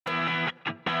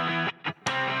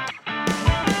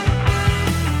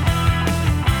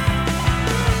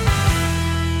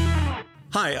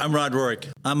I'm Rod Rourke.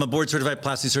 I'm a board-certified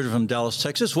plastic surgeon from Dallas,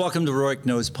 Texas. Welcome to Rourke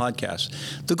Knows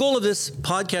Podcast. The goal of this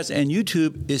podcast and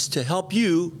YouTube is to help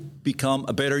you become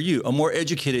a better you, a more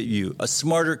educated you, a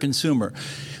smarter consumer.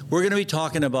 We're going to be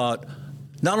talking about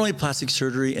not only plastic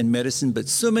surgery and medicine, but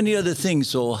so many other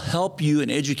things that will help you and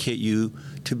educate you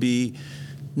to be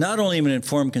not only an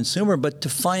informed consumer, but to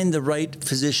find the right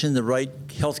physician, the right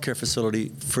healthcare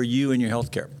facility for you and your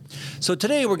healthcare. So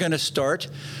today we're going to start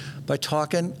by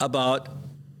talking about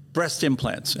breast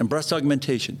implants and breast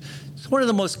augmentation. It's one of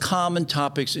the most common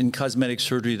topics in cosmetic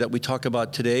surgery that we talk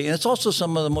about today, and it's also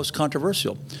some of the most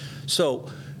controversial. So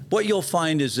what you'll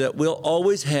find is that we'll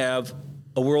always have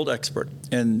a world expert.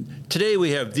 And today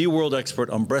we have the world expert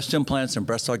on breast implants and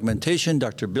breast augmentation,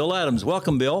 Dr. Bill Adams.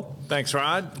 Welcome, Bill. Thanks,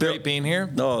 Rod. Great being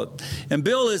here. And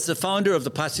Bill is the founder of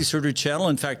the Plastic Surgery Channel.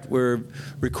 In fact, we're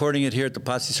recording it here at the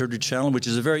Plastic Surgery Channel, which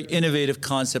is a very innovative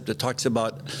concept that talks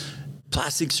about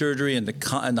plastic surgery and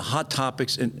the hot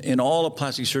topics in all of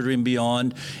plastic surgery and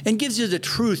beyond, and gives you the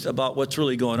truth about what's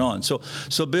really going on. So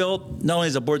Bill, not only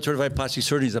is a board-certified plastic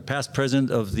surgeon, he's a past president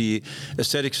of the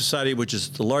Aesthetic Society, which is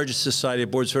the largest society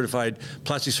of board-certified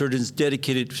plastic surgeons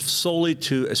dedicated solely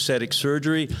to aesthetic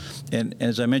surgery. And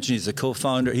as I mentioned, he's a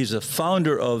co-founder. He's a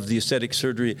founder of the Aesthetic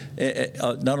Surgery,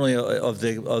 not only of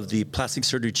the Plastic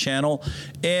Surgery Channel,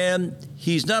 and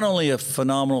he's not only a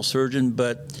phenomenal surgeon,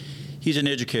 but he's an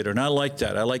educator, and I like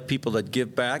that. I like people that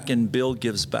give back, and Bill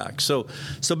gives back. So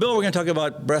Bill, we're going to talk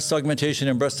about breast augmentation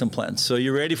and breast implants. So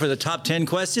you ready for the top 10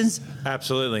 questions?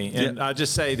 Absolutely. And I'll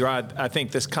just say, Rod, I think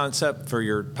this concept for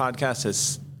your podcast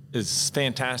is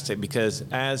fantastic because,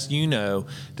 as you know,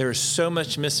 there's so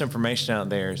much misinformation out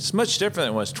there. It's much different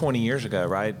than it was 20 years ago,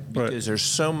 right? Because there's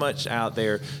so much out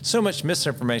there, so much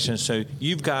misinformation. So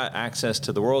you've got access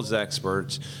to the world's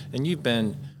experts, and you've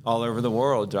been all over the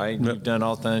world, right? Yep. You've done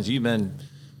all things. You've been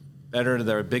editor of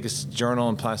the biggest journal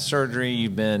in plastic surgery.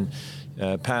 You've been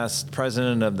past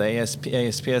president of the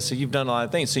ASPS. So you've done a lot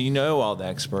of things. So you know all the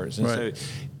experts. And so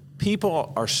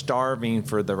people are starving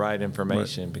for the right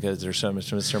information because there's so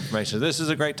much misinformation. This is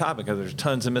a great topic because there's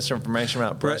tons of misinformation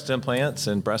about breast implants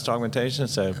and breast augmentation.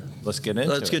 So let's get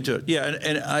into it. Let's get into it. Yeah,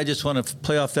 and I just want to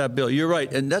play off that, Bill. You're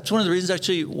right. And that's one of the reasons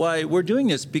actually why we're doing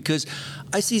this, because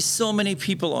I see so many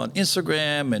people on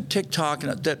Instagram and TikTok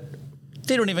that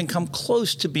they don't even come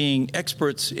close to being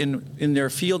experts in their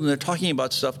field, and they're talking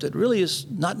about stuff that really is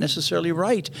not necessarily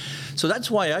right. So that's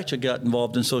why I actually got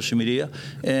involved in social media.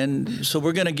 And so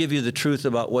we're going to give you the truth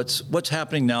about what's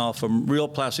happening now from real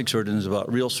plastic surgeons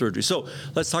about real surgery. So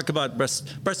let's talk about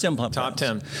breast implant. Top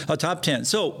 10. Top 10.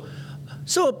 So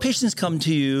patients come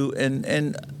to you,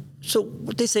 and so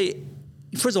what they say,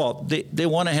 first of all, they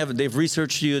want to they've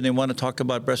researched you and they want to talk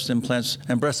about breast implants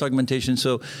and breast augmentation.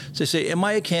 So they say, am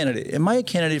I a candidate? Am I a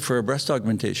candidate for a breast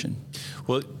augmentation?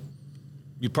 Well,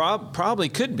 you probably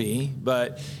could be,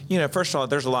 but, first of all,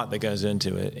 there's a lot that goes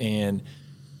into it. And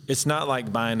it's not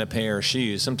like buying a pair of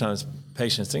shoes. Sometimes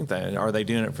patients think that. Are they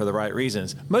doing it for the right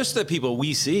reasons? Most of the people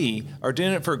we see are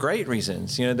doing it for great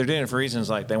reasons. They're doing it for reasons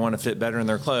like they want to fit better in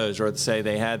their clothes, or say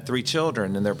they had 3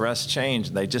 children and their breasts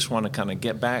changed. They just want to kind of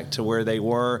get back to where they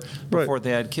were before they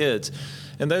had kids.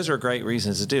 And those are great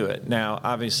reasons to do it. Now,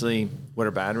 obviously, what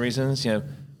are bad reasons?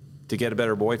 To get a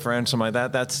better boyfriend, something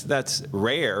like that. That's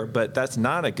rare, but that's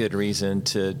not a good reason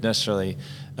to necessarily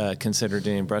consider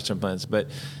doing breast implants. But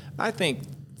I think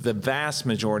the vast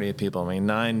majority of people, I'd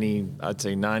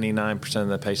say 99% of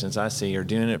the patients I see are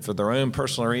doing it for their own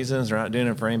personal reasons. They're not doing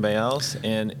it for anybody else.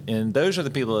 And those are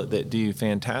the people that do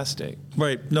fantastic.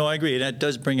 Right. No, I agree. And that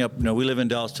does bring up, we live in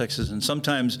Dallas, Texas, and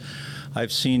sometimes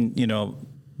I've seen,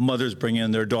 mothers bring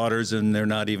in their daughters and they're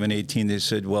not even 18. They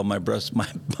said, well, my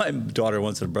daughter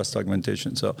wants a breast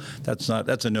augmentation. So that's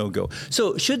a no-go.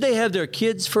 So should they have their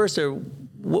kids first, or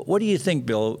what do you think,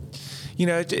 Bill?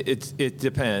 It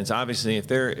depends. Obviously, if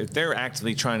they're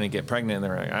actively trying to get pregnant and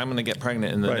they're like, I'm going to get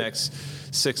pregnant in the next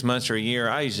 6 months or a year,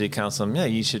 I usually counsel them,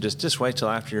 you should just wait till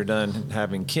after you're done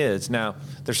having kids. Now,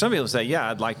 there's some people who say,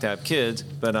 I'd like to have kids,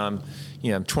 but I'm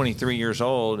 23 years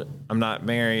old, I'm not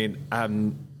married, I have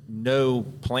no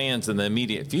plans in the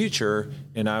immediate future,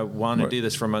 and I want to do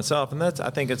this for myself. And I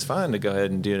think it's fine to go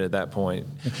ahead and do it at that point.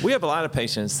 We have a lot of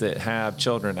patients that have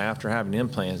children after having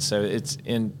implants, so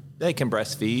they can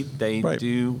breastfeed.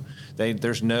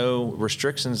 There's no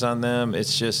restrictions on them.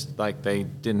 It's just like they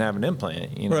didn't have an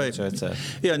implant, Right. So it's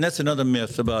and that's another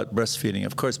myth about breastfeeding.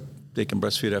 Of course, they can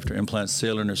breastfeed after implants,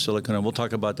 saline or silicone, and we'll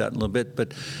talk about that in a little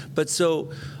bit.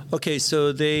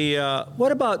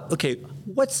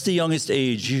 What's the youngest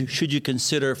age should you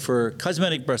consider for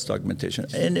cosmetic breast augmentation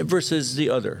and versus the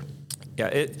other?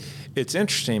 Yeah, it's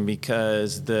interesting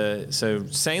because so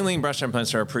saline breast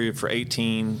implants are approved for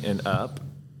 18 and up.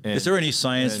 And, is there any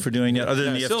science for doing that other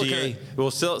than the FDA?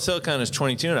 Well, silicone is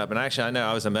 22 and up. And actually, I know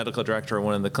I was a medical director of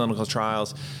one of the clinical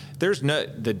trials.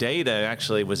 The data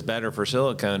actually was better for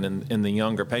silicone in the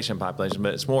younger patient population,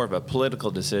 but it's more of a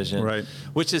political decision, right?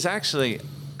 Which is actually,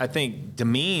 I think,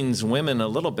 demeans women a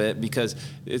little bit, because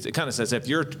it kind of says if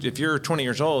you're 20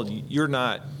 years old, you're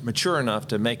not mature enough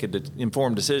to make an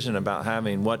informed decision about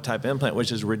having what type of implant,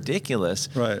 which is ridiculous.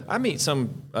 Right. I meet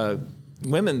some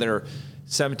women that are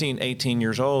 17, 18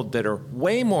 years old that are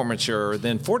way more mature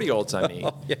than 40-year-olds I meet.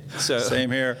 Yeah. So same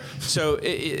here. So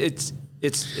it's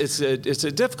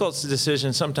a difficult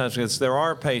decision sometimes, because there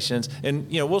are patients, and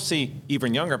we'll see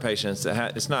even younger patients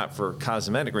that it's not for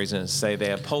cosmetic reasons. Say they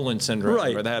have Poland syndrome,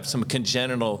 right, or they have some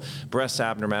congenital breast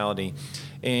abnormality,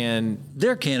 and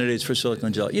they're candidates for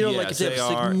silicone gel. Yes, like if they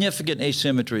have significant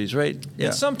asymmetries, right? Yeah.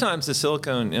 And sometimes the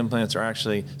silicone implants are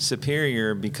actually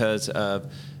superior because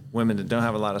of women that don't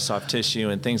have a lot of soft tissue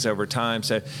and things over time.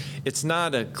 So it's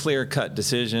not a clear-cut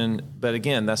decision. But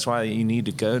again, that's why you need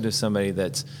to go to somebody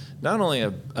that's not only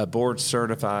a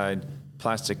board-certified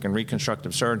plastic and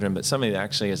reconstructive surgeon, but somebody that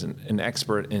actually is an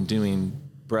expert in doing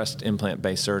breast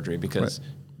implant-based surgery, because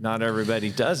not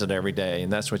everybody does it every day,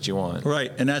 and that's what you want.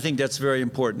 Right, and I think that's very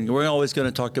important. We're always going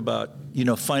to talk about,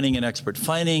 finding an expert,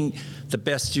 finding the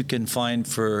best you can find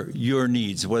for your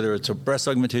needs, whether it's a breast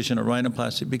augmentation or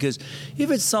rhinoplasty, because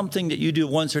if it's something that you do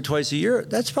once or twice a year,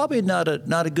 that's probably not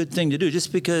a good thing to do.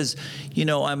 Just because,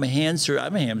 I'm a hand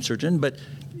surgeon, but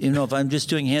if I'm just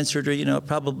doing hand surgery, I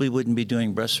probably wouldn't be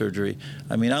doing breast surgery.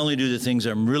 I mean, I only do the things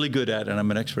I'm really good at and I'm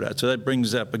an expert at. So that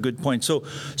brings up a good point. So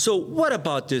what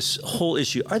about this whole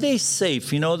issue? Are they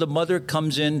safe? The mother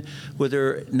comes in with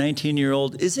her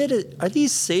 19-year-old. Are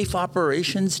these safe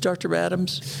operations, Dr.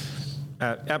 Adams?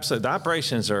 Absolutely. The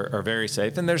operations are very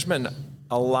safe, and there's been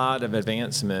a lot of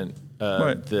advancement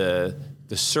of the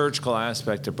surgical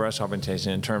aspect of breast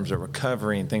augmentation in terms of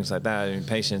recovery and things like that. I mean,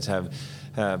 patients have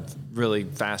really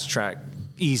fast-track,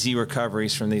 easy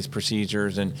recoveries from these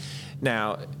procedures. And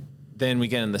now, then we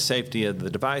get in the safety of the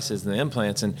devices and the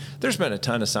implants. And there's been a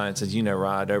ton of science, as you know,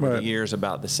 Rod, over the years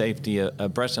about the safety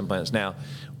of breast implants. Now,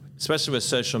 especially with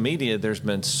social media, there's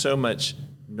been so much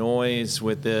noise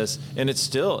with this, and it's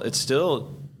still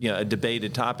a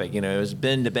debated topic. It's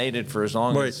been debated for as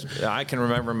long as I can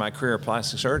remember in my career of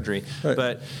plastic surgery.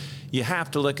 But you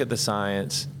have to look at the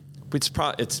science. It's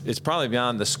probably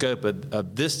beyond the scope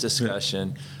of this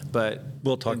discussion, but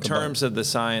we'll talk in terms of the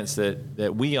science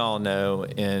that we all know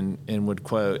and would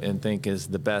quote and think is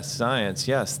the best science,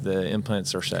 yes, the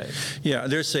implants are safe. Yeah,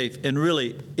 they're safe. And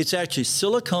really, it's actually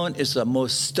silicone is the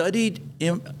most studied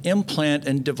implant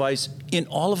and device in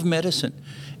all of medicine.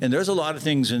 And there's a lot of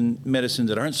things in medicine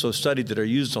that aren't so studied that are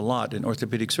used a lot in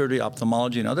orthopedic surgery,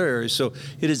 ophthalmology, and other areas. So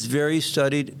it is very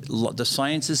studied. The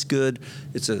science is good.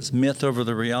 It's a myth over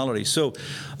the reality. So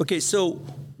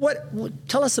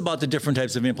tell us about the different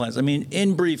types of implants. I mean,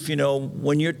 in brief,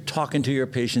 when you're talking to your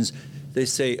patients, they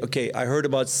say, okay, I heard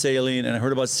about saline and I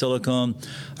heard about silicone.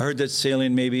 I heard that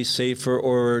saline may be safer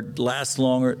or last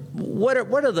longer. What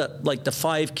are the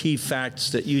 5 key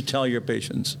facts that you tell your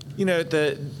patients? You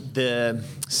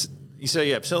say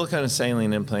you have silicone and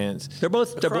saline implants. They're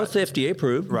both FDA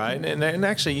approved, right? And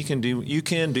actually, you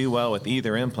can do well with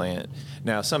either implant.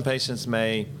 Now, some patients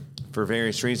may, for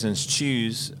various reasons,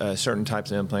 choose certain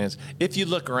types of implants. If you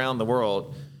look around the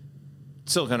world,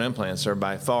 silicone implants are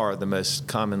by far the most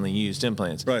commonly used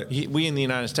implants. Right. We in the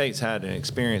United States had an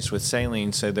experience with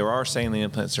saline, so there are saline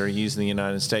implants that are used in the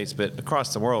United States, but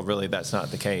across the world, really, that's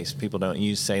not the case. People don't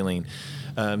use saline.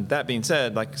 That being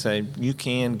said, like I say, you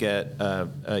can get a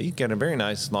very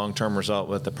nice long-term result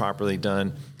with a properly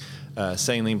done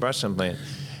saline breast implant.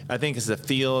 I think it's the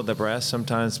feel of the breast.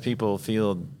 Sometimes people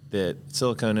feel that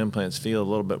silicone implants feel a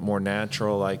little bit more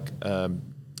natural, like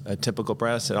a typical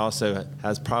breast. It also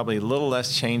has probably a little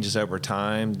less changes over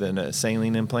time than a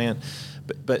saline implant.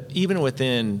 But even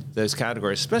within those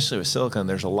categories, especially with silicone,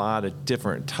 there's a lot of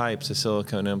different types of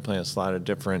silicone implants,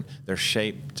 they're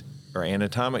shaped or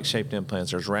anatomic shaped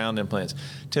implants. There's round implants.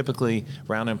 Typically,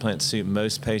 round implants suit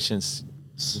most patients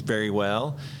very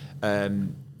well.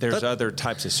 There's other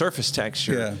types of surface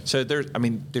texture. Yeah. So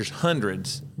there's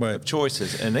hundreds of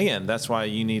choices. And again, that's why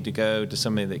you need to go to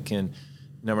somebody that can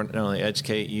not only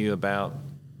educate you about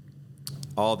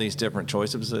all these different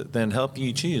choices, but then help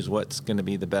you choose what's going to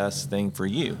be the best thing for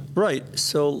you. Right.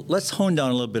 So let's hone down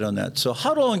a little bit on that. So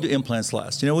how long do implants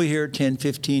last? We hear 10,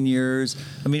 15 years.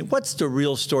 I mean, what's the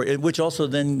real story? Which also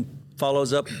then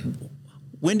follows up,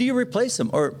 when do you replace them,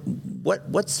 or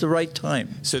what's the right time?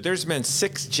 So there's been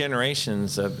 6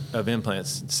 generations of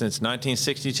implants since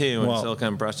 1962 when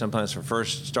silicone breast implants were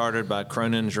first started by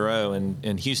Cronin and Giroux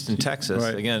in Houston, Texas.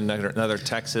 Right. Again, another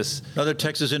Texas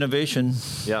innovation.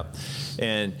 Yep.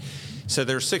 And so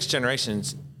there's 6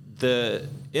 generations. The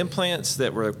implants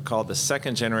that were called the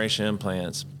second generation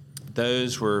implants,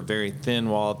 those were very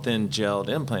thin-walled, thin-gelled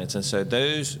implants. And so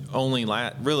those only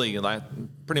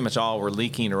pretty much all were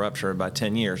leaking or ruptured by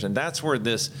 10 years. And that's where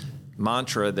this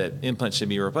mantra that implants should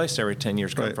be replaced every 10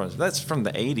 years comes from. That's from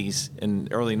the 80s and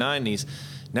early 90s.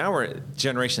 Now we're at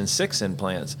generation 6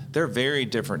 implants. They're very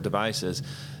different devices.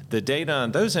 The data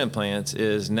on those implants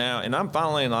is now, and I'm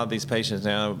following a lot of these patients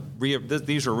now.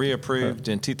 These were reapproved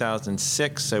in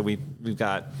 2006, so we've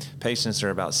got patients that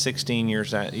are about 16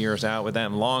 years out with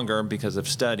them, longer because of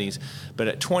studies. But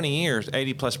at 20 years,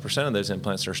 80+% of those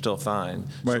implants are still fine.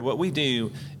 Right. So what we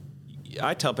do,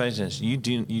 I tell patients, you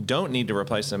don't need to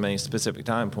replace them at any specific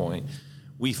time point.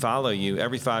 We follow you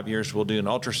every 5 years. We'll do an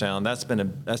ultrasound. That's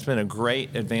been a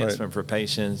great advancement for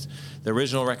patients. The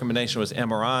original recommendation was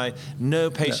MRI.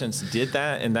 No patients did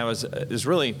that, and that was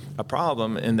really a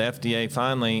problem. And the FDA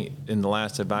finally, in the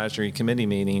last advisory committee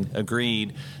meeting,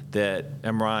 agreed that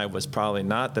MRI was probably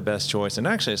not the best choice, and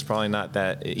actually it's probably not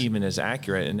that even as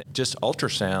accurate. And just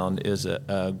ultrasound is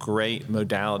a great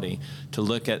modality to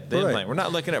look at the implant. We're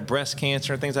not looking at breast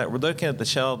cancer and things like that. We're looking at the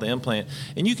shell of the implant,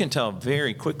 and you can tell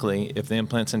very quickly if the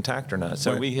implant's intact or not.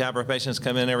 So we have our patients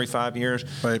come in every 5 years.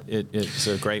 It's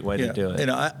a great way to do it.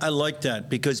 And I like that,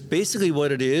 because basically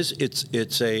what it is,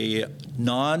 it's a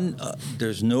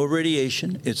there's no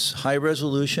radiation. It's high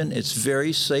resolution. It's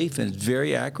very safe and it's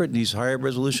very accurate. These high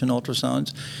resolution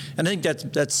ultrasounds, and I think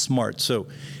that's smart. So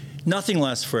nothing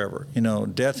lasts forever.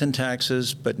 Death and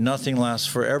taxes, but nothing lasts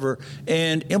forever.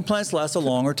 And implants last a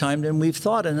longer time than we've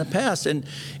thought in the past. And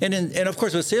of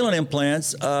course with saline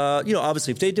implants,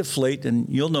 obviously if they deflate, and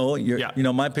you'll know,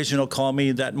 my patient will call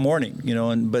me that morning.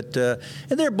 And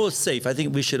they're both safe. I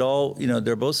think we should all,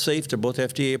 they're both safe. They're both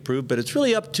FDA approved. But it's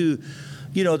really up to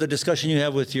the discussion you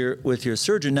have with your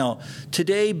surgeon. Now,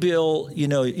 today, Bill,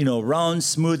 round,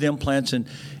 smooth implants,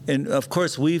 and of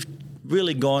course we've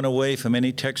really gone away from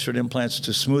any textured implants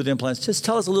to smooth implants. Just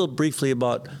tell us a little briefly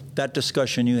about that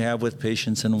discussion you have with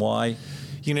patients and why.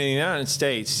 In the United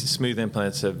States, smooth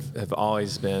implants have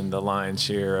always been the lion's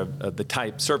share of the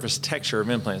type surface texture of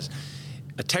implants.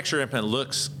 A textured implant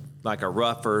looks like a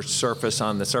rougher surface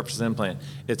on the surface of the implant.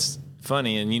 It's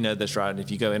funny, and you know this, Rod, if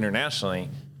you go internationally,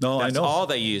 that's all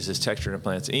they use is textured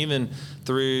implants. Even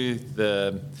through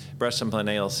the breast implant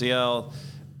ALCL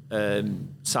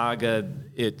saga,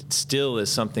 it still is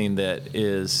something that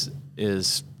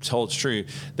holds true.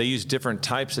 They use different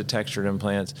types of textured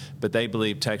implants, but they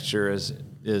believe texture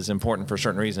is important for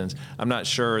certain reasons. I'm not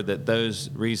sure that those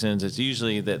reasons, it's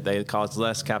usually that they cause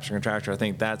less capsular contracture. I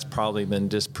think that's probably been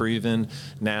disproven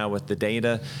now with the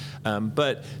data.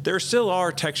 But there still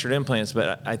are textured implants,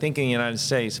 but I think in the United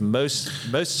States, most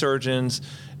surgeons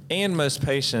and most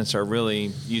patients are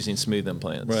really using smooth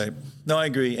implants. Right. No, I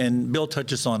agree. And Bill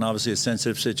touches on, obviously, a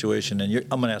sensitive situation. And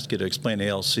I'm going to ask you to explain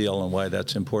ALCL and why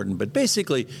that's important. But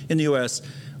basically, in the U.S.,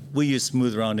 we use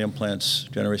smooth round implants,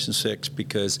 Generation 6,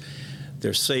 because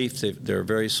they're safe. They're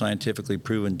very scientifically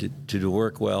proven to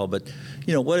work well. But,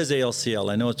 what is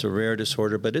ALCL? I know it's a rare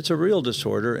disorder, but it's a real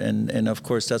disorder. And of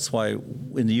course, that's why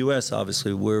in the U.S.,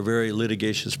 obviously, we're very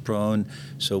litigious prone.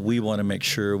 So we want to make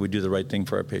sure we do the right thing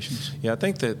for our patients. Yeah, I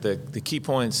think that the key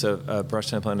points of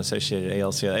breast implant-associated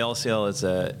ALCL.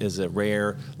 ALCL is a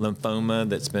rare lymphoma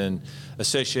that's been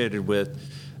associated with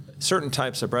certain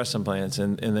types of breast implants.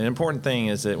 And the important thing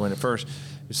is that when it's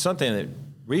something that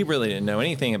we really didn't know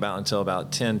anything about until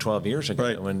about 10, 12 years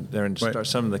ago, when there were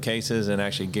some of the cases, and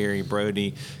actually Gary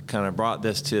Brody kind of brought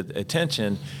this to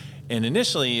attention. And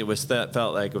initially, it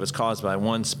felt like it was caused by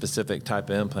one specific type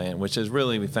of implant, which is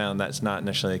really, we found that's not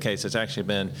initially the case. It's actually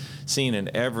been seen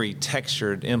in every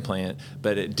textured implant,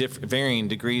 but at varying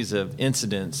degrees of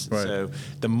incidence. Right. So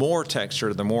the more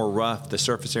textured, the more rough the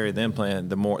surface area of the implant,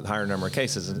 the higher number of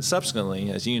cases. And subsequently,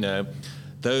 as you know,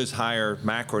 those higher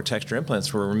macro texture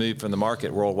implants were removed from the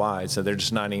market worldwide, so they're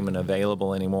just not even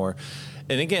available anymore.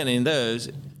 And again, in those,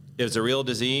 it was a real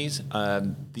disease.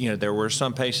 There were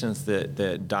some patients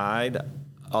that died,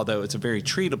 although it's a very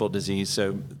treatable disease.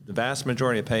 So the vast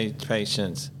majority of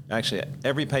patients, actually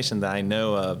every patient that I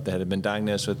know of that had been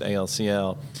diagnosed with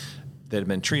ALCL that had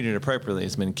been treated appropriately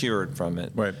has been cured from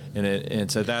it. Right.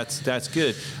 And so that's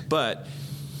good. But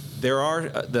there are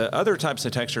the other types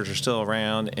of textures are still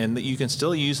around, and you can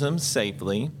still use them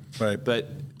safely. Right.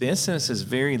 But the incidence is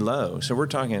very low. So we're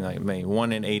talking like maybe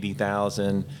 1 in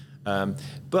 80,000.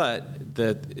 But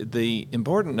the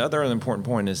other important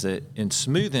point is that in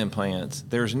smooth implants,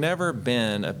 there's never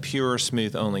been a pure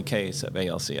smooth only case of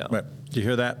ALCL. Right. Do you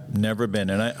hear that? Never been.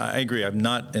 And I agree. I'm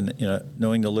not in,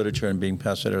 knowing the literature and being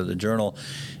passed out of the journal.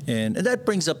 And that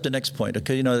brings up the next point.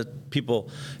 Okay, people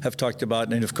have talked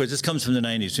about, and of course this comes from the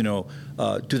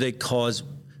 90s, do they cause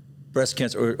breast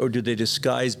cancer or do they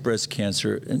disguise breast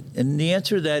cancer? And the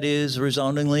answer to that is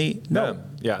resoundingly no.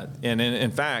 Yeah. And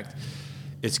in fact,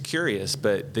 it's curious,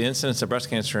 but the incidence of breast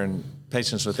cancer in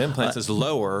patients with implants is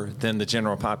lower than the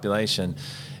general population.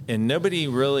 And nobody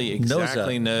really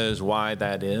exactly knows why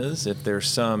that is, if there's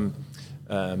some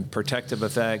protective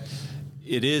effect.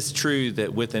 It is true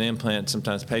that with an implant,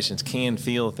 sometimes patients can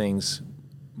feel things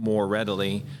more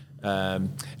readily. I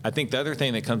think the other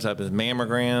thing that comes up is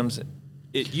mammograms.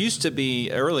 It used to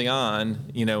be early on,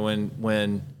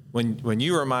 when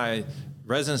you were my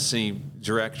residency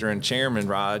director and chairman,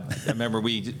 Rod, I remember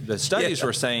the studies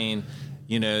were saying,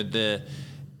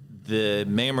 the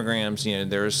mammograms,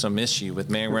 there's some issue with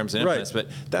mammograms and implants, but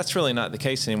that's really not the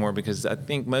case anymore because I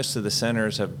think most of the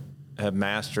centers have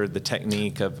mastered the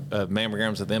technique of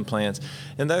mammograms with implants.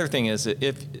 And the other thing is that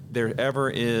if there ever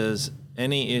is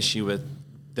any issue with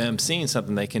them seeing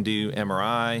something, they can do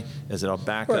MRI as it'll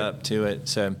back up to it.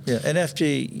 So and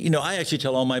FJ, I actually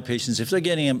tell all my patients if they're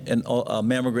getting a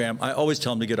mammogram, I always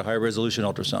tell them to get a high resolution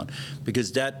ultrasound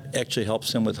because that actually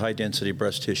helps them with high density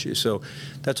breast tissue. So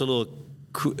that's a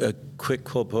quick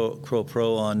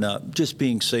pro on just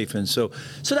being safe. And so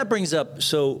that brings up,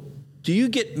 so do you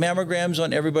get mammograms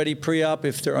on everybody pre-op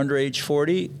if they're under age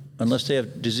 40? Unless they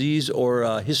have disease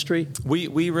or history?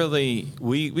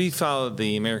 We followed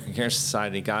the American Cancer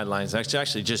Society guidelines.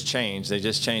 Actually just changed. They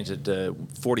just changed it to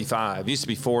 45. It used to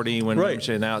be 40 when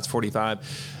now it's 45.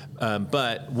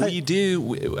 But what we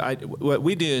do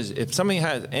is if somebody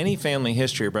has any family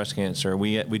history of breast cancer,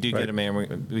 we do get a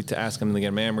mammogram. We ask them to get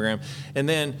a mammogram, and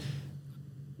then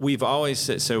we've always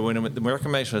said, so when the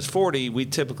recommendation was 40, we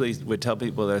typically would tell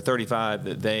people that are 35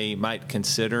 that they might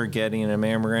consider getting a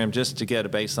mammogram just to get a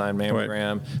baseline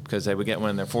mammogram because they would get one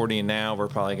when they're 40, and now we're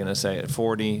probably going to say at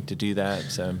 40 to do that.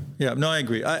 So yeah, no, I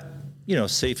agree.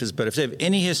 Safe is better. If they have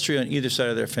any history on either side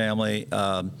of their family,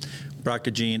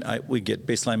 BRCA gene, we get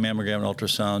baseline mammogram and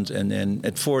ultrasounds, and then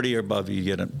at 40 or above, you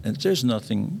get them. And there's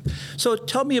nothing. So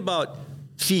tell me about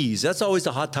fees. That's always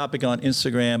a hot topic on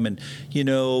Instagram. And,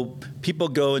 people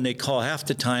go and they call half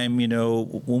the time,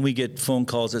 when we get phone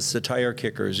calls, it's the tire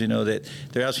kickers, that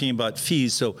they're asking about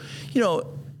fees. So,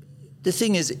 the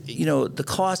thing is, the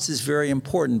cost is very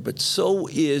important, but so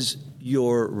is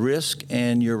your risk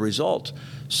and your result.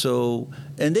 So,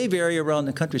 and they vary around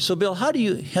the country. So, Bill, how do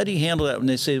you handle that when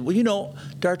they say, well,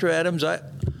 Dr. Adams,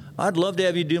 I'd love to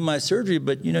have you do my surgery,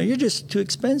 but, you're just too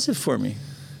expensive for me.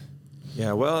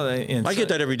 Yeah, well, I get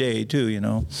that every day too,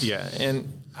 Yeah,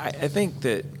 and I think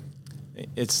that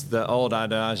it's the old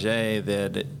adage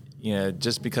that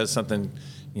just because something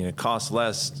costs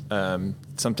less,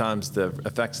 sometimes the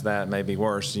effects of that may be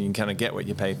worse. You can kind of get what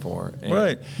you pay for. And,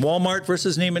 right, Walmart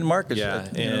versus Neiman Marcus. Yeah,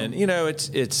 and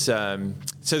it's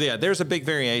so yeah. There's a big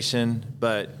variation,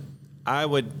 but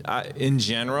in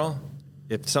general,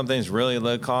 if something's really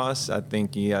low cost, I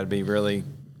think you got to be really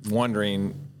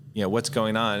wondering. What's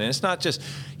going on. And it's not just,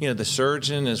 the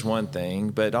surgeon is one thing,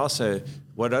 but also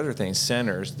what other things,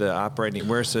 centers, the operating,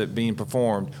 where's it being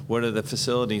performed? What are the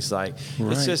facilities like?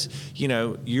 Right. It's just,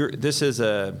 this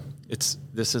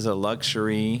is a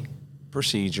luxury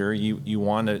procedure. You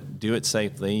want to do it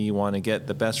safely. You want to get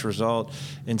the best result.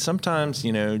 And sometimes,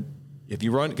 if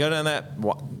you go down that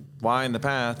why in the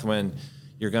path when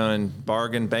you're going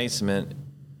bargain basement,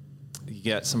 you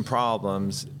get some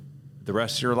problems. The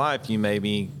rest of your life, you may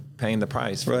be paying the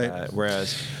price for that.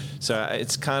 Whereas, so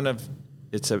it's kind of,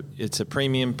 it's a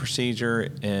premium procedure,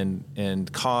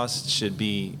 and cost should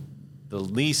be the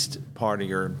least part of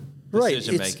your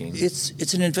decision making.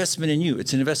 It's an investment in you.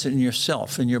 It's an investment in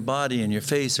yourself, in your body, in your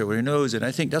face, or your nose. And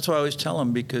I think that's why I always tell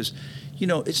them because,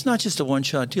 it's not just a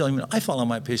one-shot deal. I follow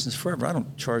my patients forever. I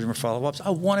don't charge them for follow-ups. I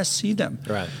want to see them.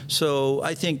 Right. So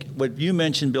I think what you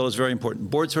mentioned, Bill, is very important.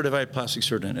 Board-certified plastic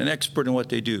surgeon, an expert in what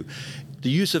they do.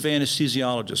 The use of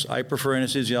anesthesiologists. I prefer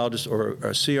anesthesiologists or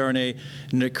CRNA,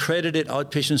 an accredited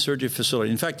outpatient surgery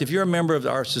facility. In fact, if you're a member of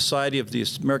our society, of the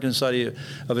American Society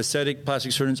of Aesthetic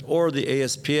Plastic Surgeons or the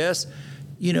ASPS,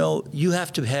 you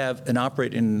have to have and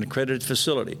operate in an accredited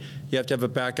facility. You have to have a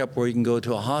backup where you can go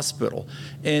to a hospital.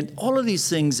 And all of these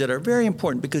things that are very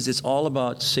important because it's all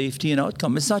about safety and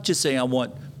outcome. It's not just saying I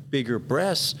want bigger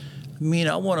breasts.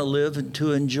 I want to live and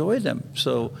to enjoy them.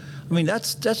 So,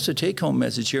 that's the take-home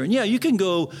message here. And yeah, you can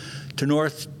go to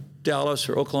North Dallas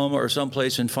or Oklahoma or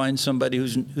someplace and find somebody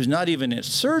who's not even a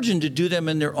surgeon to do them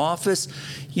in their office,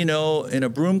 in a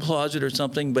broom closet or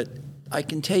something. But I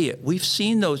can tell you, we've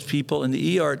seen those people in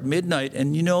the ER at midnight,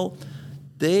 and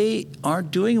they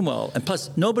aren't doing well. And plus,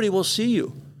 nobody will see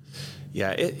you.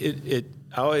 Yeah, I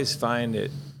always find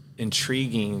it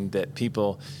intriguing that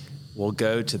people will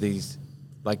go to these,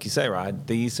 like you say, Rod,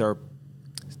 these are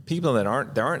people that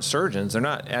aren't surgeons. They're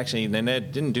not actually, they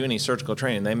didn't do any surgical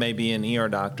training. They may be an ER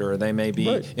doctor, or they may be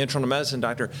internal medicine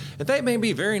doctor, and they may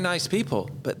be very nice people,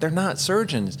 but they're not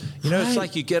surgeons. It's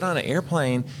like you get on an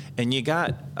airplane and you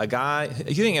got a guy,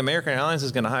 you think American Airlines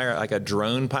is going to hire like a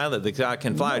drone pilot? The guy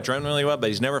can fly a drone really well, but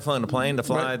he's never flown a plane to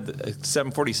fly the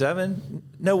 747?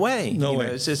 No way. No way.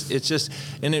 It's just,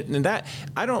 and that,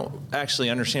 I don't actually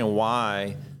understand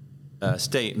why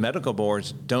state medical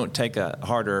boards don't take a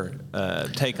harder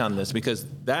take on this, because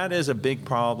that is a big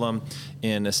problem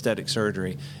in aesthetic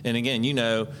surgery. And again,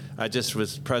 I just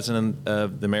was president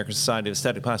of the American Society of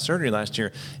Aesthetic Plastic Surgery last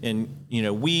year, and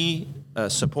we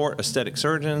support aesthetic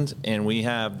surgeons, and we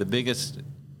have the biggest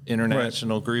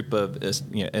international group of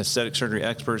aesthetic surgery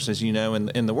experts, as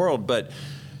in the world. But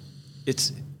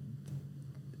it's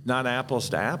not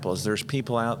apples to apples. There's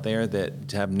people out there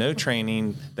that have no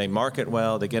training. They market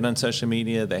well. They get on social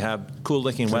media. They have cool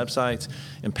looking websites,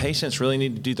 and patients really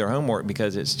need to do their homework,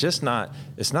 because it's not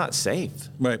safe.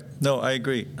 Right. No, I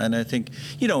agree. And I think,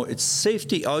 it's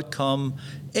safety, outcome,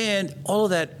 and all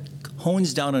of that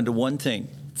hones down into one thing: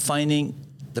 finding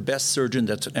the best surgeon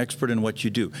that's an expert in what you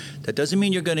do. That doesn't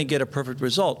mean you're going to get a perfect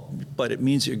result, but it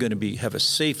means you're going to have a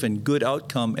safe and good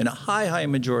outcome in a high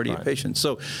majority of patients.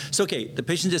 So it's okay. The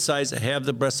patient decides to have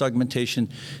the breast augmentation.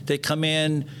 They come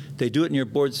in, they do it in your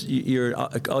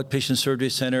outpatient surgery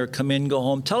center, come in, go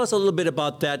home. Tell us a little bit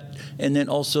about that, and then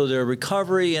also their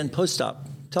recovery and post-op.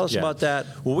 Tell us about that.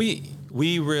 Well,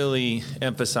 we really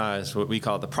emphasize what we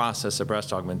call the process of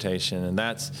breast augmentation, and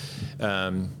that's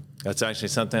actually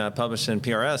something I published in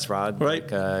PRS, Rod, like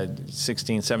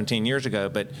 16, 17 years ago.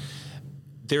 But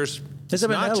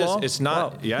it's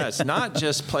not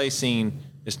just placing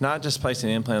an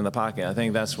implant in the pocket. I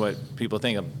think that's what people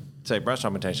think of, say, breast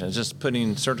augmentation. It's just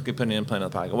surgically putting an implant in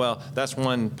the pocket. Well, that's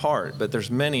one part, but there's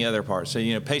many other parts. So,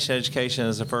 patient education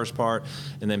is the first part,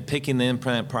 and then picking the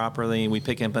implant properly. We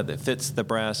pick an implant that fits the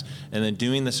breast, and then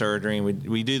doing the surgery.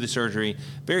 We do the surgery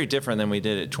very different than we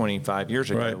did it 25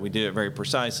 years ago. Right. We did it very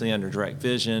precisely under direct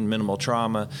vision, minimal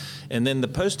trauma. And then the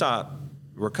post-op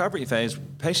recovery phase,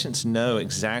 patients know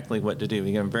exactly what to do.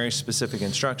 We give them very specific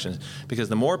instructions, because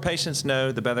the more patients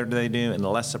know, the better they do, and the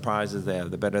less surprises they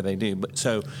have, the better they do. But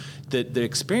so the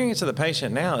experience of the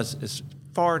patient now is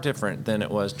far different than it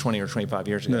was 20 or 25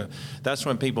 years ago. Yeah. That's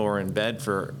when people were in bed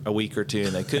for a week or two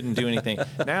and they couldn't do anything.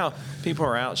 Now people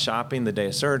are out shopping the day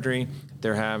of surgery. They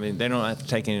don't have to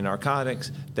take any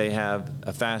narcotics. They have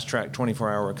a fast track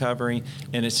 24-hour recovery,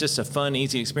 and it's just a fun,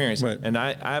 easy experience. Right. And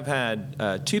I've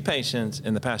had 2 patients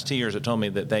in the past 2 years that told me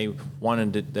that they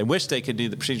wish they could do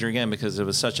the procedure again because it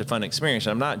was such a fun experience.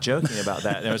 And I'm not joking about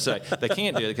that. And it's like they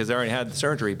can't do it because they already had the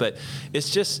surgery. But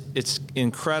it's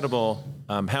incredible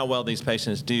how well these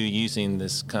patients do using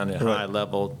this kind of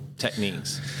high-level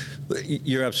techniques.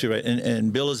 You're absolutely right.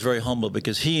 And Bill is very humble,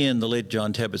 because he and the late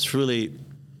John Tebbets really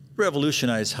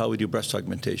revolutionized how we do breast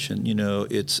augmentation.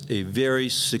 It's a very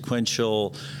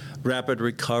sequential, rapid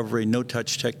recovery,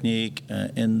 no-touch technique,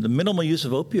 and the minimal use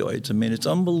of opioids. I mean, it's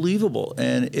unbelievable,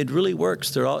 and it really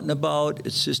works. They're out and about.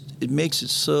 It makes it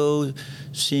so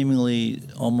seemingly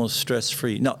almost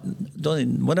stress-free. Now,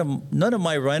 none of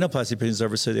my rhinoplasty patients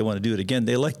ever say they want to do it again.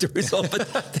 They like the result,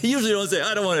 but they usually don't say,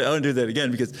 I don't want to do that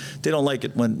again, because they don't like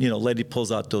it when, lady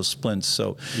pulls out those splints.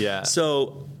 So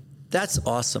that's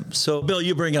awesome. So, Bill,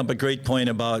 you bring up a great point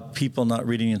about people not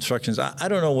reading instructions. I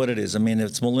don't know what it is. I mean,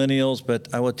 it's millennials, but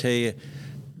I will tell you,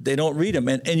 they don't read them.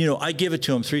 And I give it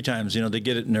to them 3 times. They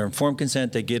get it in their informed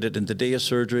consent. They get it in the day of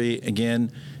surgery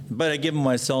again. But I give them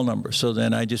my cell number. So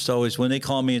then I just always, when they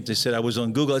call me and they said I was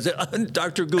on Google, I said,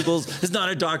 Dr. Google's is not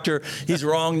a doctor. He's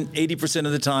wrong 80%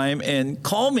 of the time. And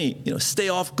call me, stay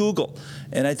off Google.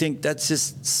 And I think that's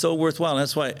just so worthwhile. And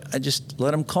that's why I just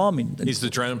let them call me. He's the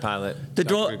drone pilot. The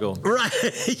drone, Google. Right.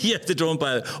 Yes, the drone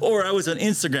pilot. Or I was on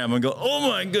Instagram and go, oh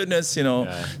my goodness,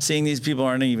 seeing these people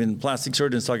aren't even plastic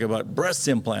surgeons talking about breast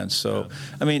implants. So,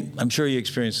 I mean, I'm sure you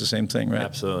experience the same thing, right?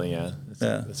 Absolutely, yeah.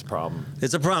 It's a problem.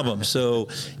 It's a problem. So,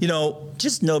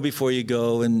 just know before you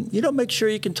go, and, make sure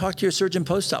you can talk to your surgeon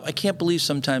post-op. I can't believe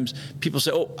sometimes people say,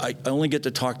 oh, I only get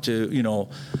to talk to,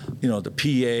 the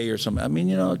PA or something. I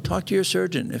mean, talk to your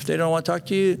surgeon. If they don't want to talk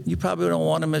to you, you probably don't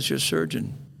want them as your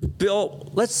surgeon.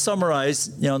 Bill, let's summarize,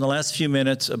 in the last few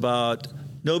minutes about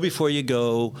know before you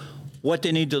go. what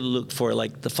they need to look for,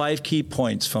 like the 5 key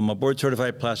points from a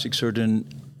board-certified plastic surgeon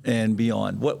and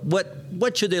beyond.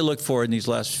 What should they look for in these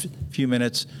last few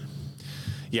minutes?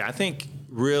 Yeah, I think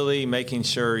really making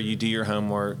sure you do your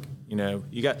homework.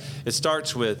 It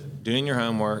starts with doing your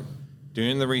homework,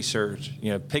 doing the research,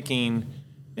 picking,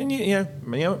 and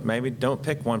maybe don't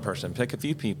pick one person, pick a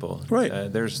few people.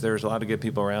 Right. There's a lot of good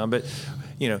people around, but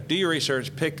do your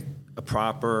research, pick a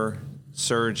proper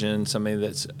surgeon, somebody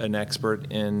that's an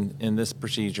expert in this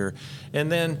procedure,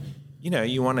 and then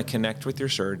you want to connect with your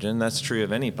surgeon. That's true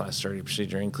of any plastic surgery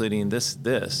procedure, including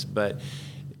this. But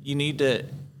you need to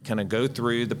kind of go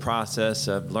through the process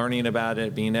of learning about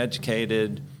it, being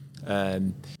educated. I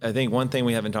think one thing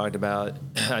we haven't talked about,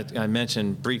 I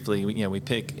mentioned briefly, we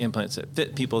pick implants that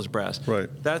fit people's breasts. Right.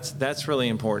 That's really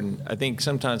important. I think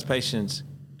sometimes patients,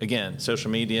 again, social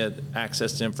media,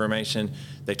 access to information,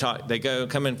 they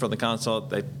come in for the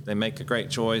consult, they make a great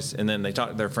choice, and then they talk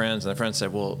to their friends, and their friends say,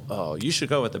 well, you should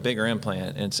go with a bigger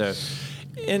implant. And so,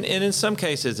 and in some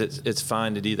cases, it's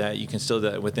fine to do that. You can still do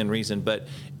that within reason, but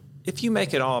if you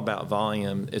make it all about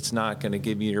volume, it's not going to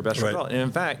give you your best result. And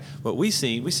in fact, what we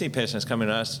see patients coming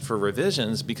to us for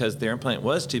revisions because their implant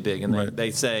was too big, and they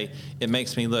say, it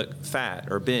makes me look fat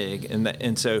or big,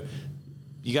 and so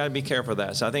you got to be careful of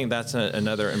that. So I think that's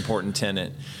another important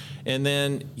tenet. And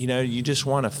then, you just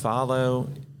want to follow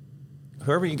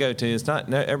whoever you go to. It's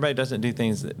not, everybody doesn't do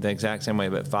things the exact same way,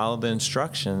 but follow the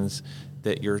instructions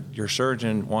that your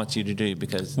surgeon wants you to do,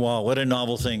 because wow, what a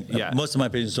novel thing. Yeah. Most of my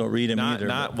patients don't read them either.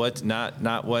 Not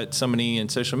what somebody in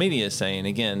social media is saying.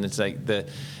 Again, it's like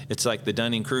the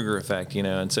Dunning-Kruger effect,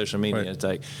 in social media. Right. It's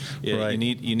like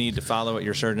you need to follow what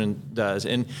your surgeon does,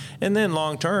 and then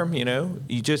long term,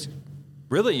 you just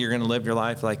really you're going to live your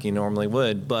life like you normally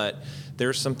would, but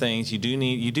there's some things you do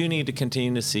need to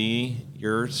continue to see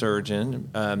your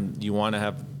surgeon. You want to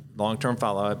have long-term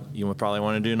follow-up. You would probably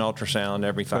want to do an ultrasound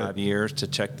every 5 years to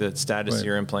check the status of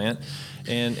your implant,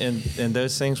 and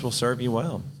those things will serve you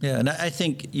well. Yeah, and I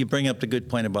think you bring up the good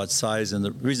point about size, and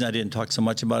the reason I didn't talk so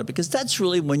much about it, because that's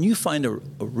really when you find a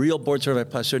real board-certified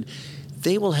plastic surgeon,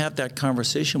 they will have that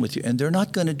conversation with you, and they're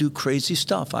not going to do crazy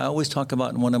stuff. I always talk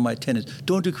about in one of my tenets,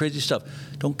 don't do crazy stuff.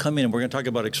 Don't come in, and we're going to talk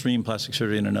about extreme plastic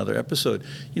surgery in another episode,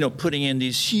 putting in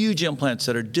these huge implants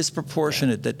that are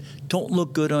disproportionate, that don't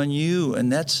look good on you,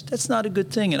 and that's not a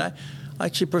good thing. And I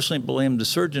actually personally blame the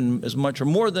surgeon as much or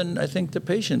more than I think the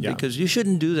patient, because you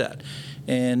shouldn't do that.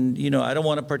 And, I don't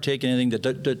want to partake in anything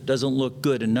that doesn't look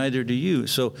good, and neither do you.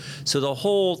 So the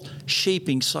whole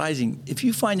shaping, sizing, if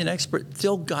you find an expert,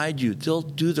 they'll guide you. They'll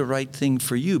do the right thing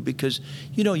for you, because,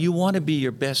 you want to be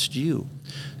your best you.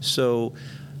 So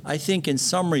I think in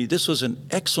summary, this was an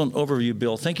excellent overview,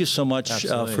 Bill. Thank you so much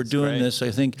for doing this.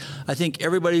 I think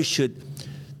everybody should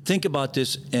think about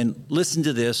this and listen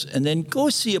to this, and then go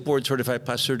see a board-certified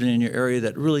plastic surgeon in your area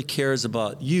that really cares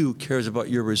about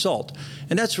your result.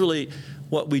 And that's really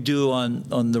what we do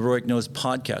on the Roic Knows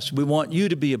podcast. We want you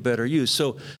to be a better you.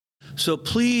 So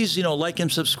please, like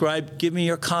and subscribe. Give me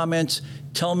your comments.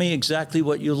 Tell me exactly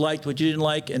what you liked, what you didn't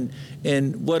like, and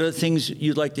what are things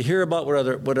you'd like to hear about,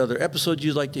 what other episodes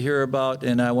you'd like to hear about.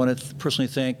 And I want to personally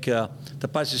thank the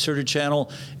Plastic Surgery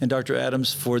Channel and Dr.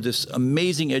 Adams for this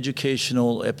amazing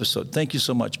educational episode. Thank you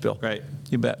so much, Bill. Right.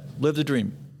 You bet. Live the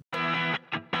dream.